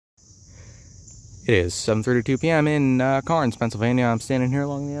It is 7:32 p.m. in Karns, Pennsylvania. I'm standing here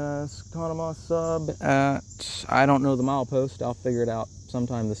along the Scottama sub at, I don't know the milepost. I'll figure it out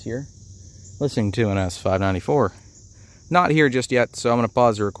sometime this year. Listening to an S594. Not here just yet, so I'm going to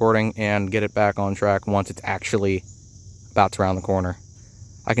pause the recording and get it back on track once it's actually about to round the corner.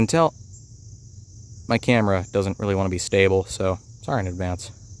 I can tell my camera doesn't really want to be stable, so sorry in advance.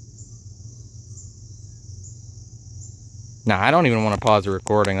 Nah, I don't even want to pause the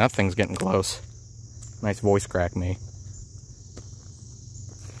recording. That thing's getting close. Nice voice crack, me.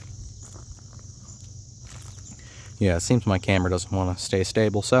 Yeah, it seems my camera doesn't want to stay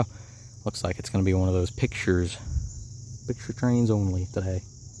stable, so looks like it's going to be one of those picture trains only today.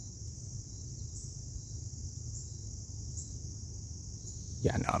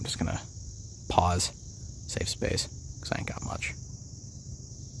 Yeah, no, I'm just going to pause, save space, because I ain't got much.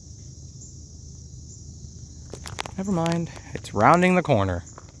 Never mind, it's rounding the corner,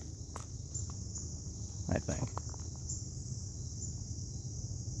 I think.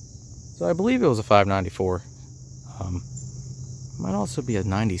 So I believe it was a 594. Might also be a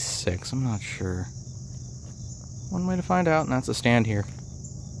 96, I'm not sure. One way to find out, and that's a stand here.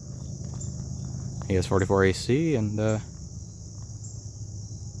 He has 44 AC, and I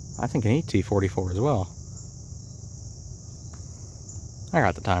think an ET44 as well. I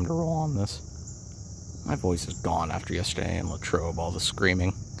got the time to roll on this. My voice is gone after yesterday and Latrobe, all the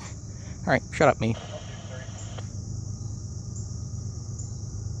screaming. Alright, shut up, me.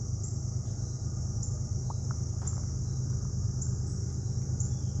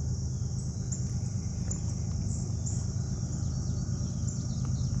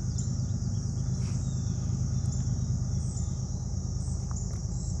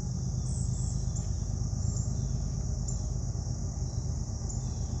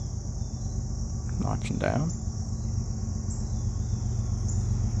 Notching down.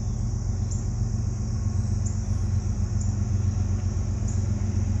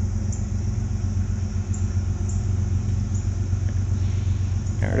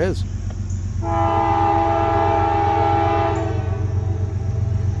 There it is.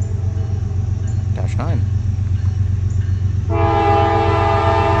 -9.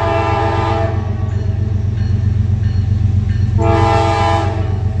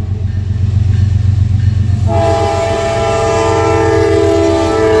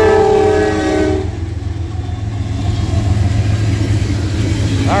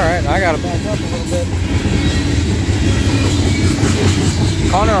 I gotta back up a little bit.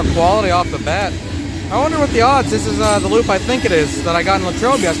 Corner quality off the bat. I wonder what the odds. This is the loop I think it is that I got in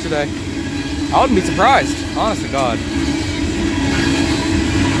Latrobe yesterday. I wouldn't be surprised, honest to God.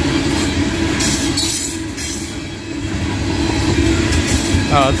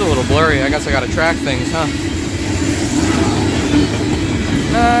 Oh, it's a little blurry. I guess I gotta track things, huh?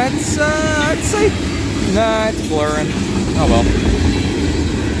 I'd say, it's blurring. Oh well.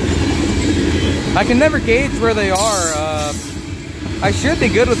 I can never gauge where they are. I should be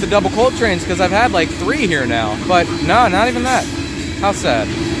good with the double cold trains because I've had like 3 here now. But no, not even that. How sad.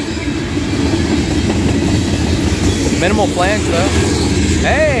 Minimal flange though.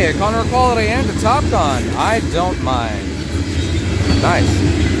 Hey, a corner quality and a top gun. I don't mind. Nice.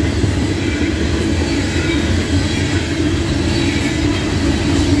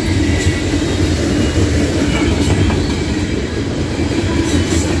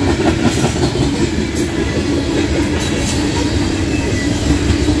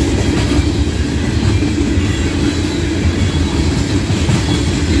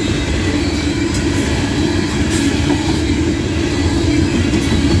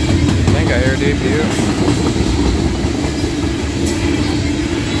 Debut.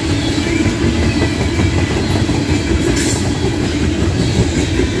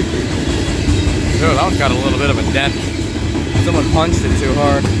 Oh, that one's got a little bit of a dent. Someone punched it too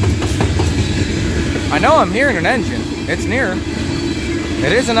hard. I know I'm hearing an engine. It's near.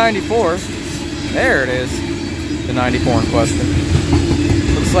 It is a 94. There it is. The 94 in question.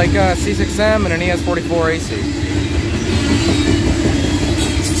 Looks like a C6M and an ES44 AC.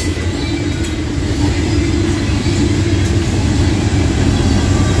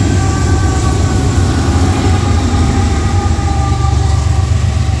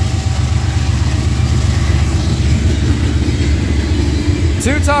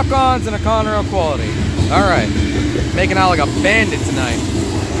 Two Top Guns and a Conroe quality. Alright. Making out like a bandit tonight.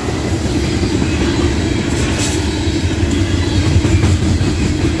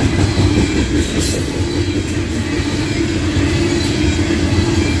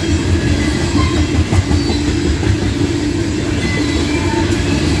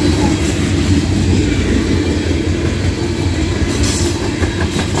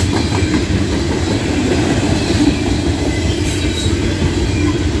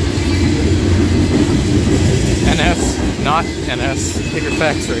 NS. Get your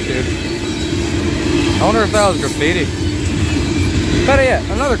facts right, dude. I wonder if that was graffiti. Better yet,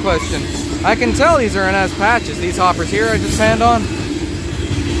 another question. I can tell these are NS patches, these hoppers here I just panned on.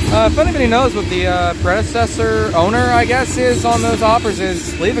 If anybody knows what the predecessor owner, I guess, is on those hoppers,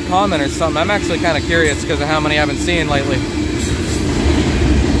 is leave a comment or something. I'm actually kind of curious because of how many I've been seeing lately.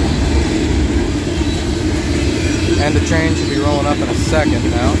 And the train should be rolling up in a second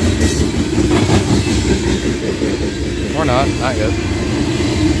now. Or not yet.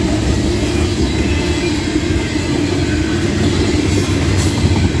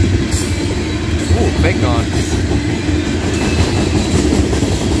 Ooh, fake on.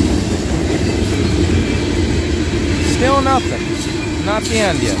 Still nothing. Not the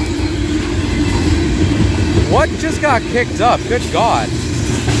end yet. What just got kicked up? Good God.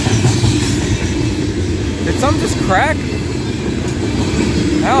 Did something just crack?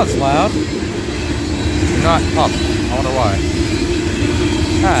 Now it's loud. Not up. I wonder why.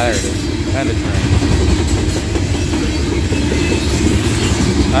 Ah, there it is. And a train.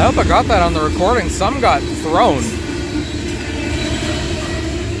 I hope I got that on the recording. Some got thrown.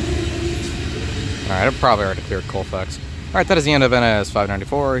 Alright, I've probably already cleared Colfax. Alright, that is the end of NS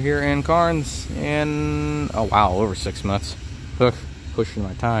 594 here in Karns in, oh wow, over 6 minutes. Ugh, pushing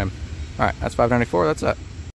my time. Alright, that's 594, that's it.